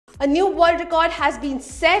A new world record has been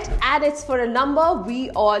set and it's for a number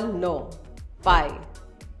we all know, pi.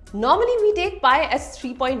 Normally we take pi as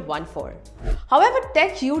 3.14. However,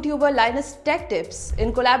 tech YouTuber Linus Tech Tips,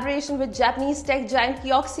 in collaboration with Japanese tech giant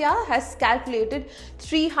Kioxia, has calculated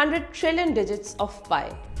 300 trillion digits of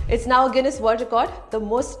pi. It's now a Guinness World Record, the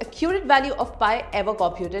most accurate value of pi ever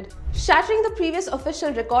computed, shattering the previous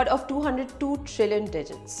official record of 202 trillion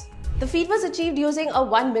digits. The feat was achieved using a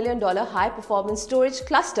 $1 million high-performance storage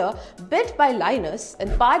cluster built by Linus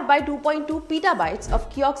and powered by 2.2 petabytes of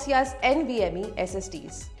Kioxia's NVMe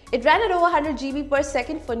SSDs. It ran at over 100 GB per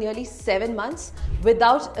second for nearly 7 months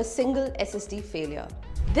without a single SSD failure.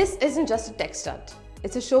 This isn't just a tech stunt.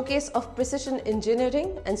 It's a showcase of precision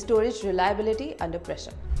engineering and storage reliability under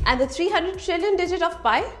pressure. And the 300 trillion digit of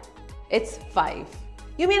pi? It's 5.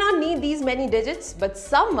 You may not need these many digits, but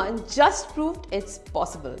someone just proved it's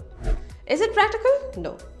possible. Is it practical?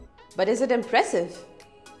 No. But is it impressive?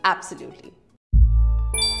 Absolutely.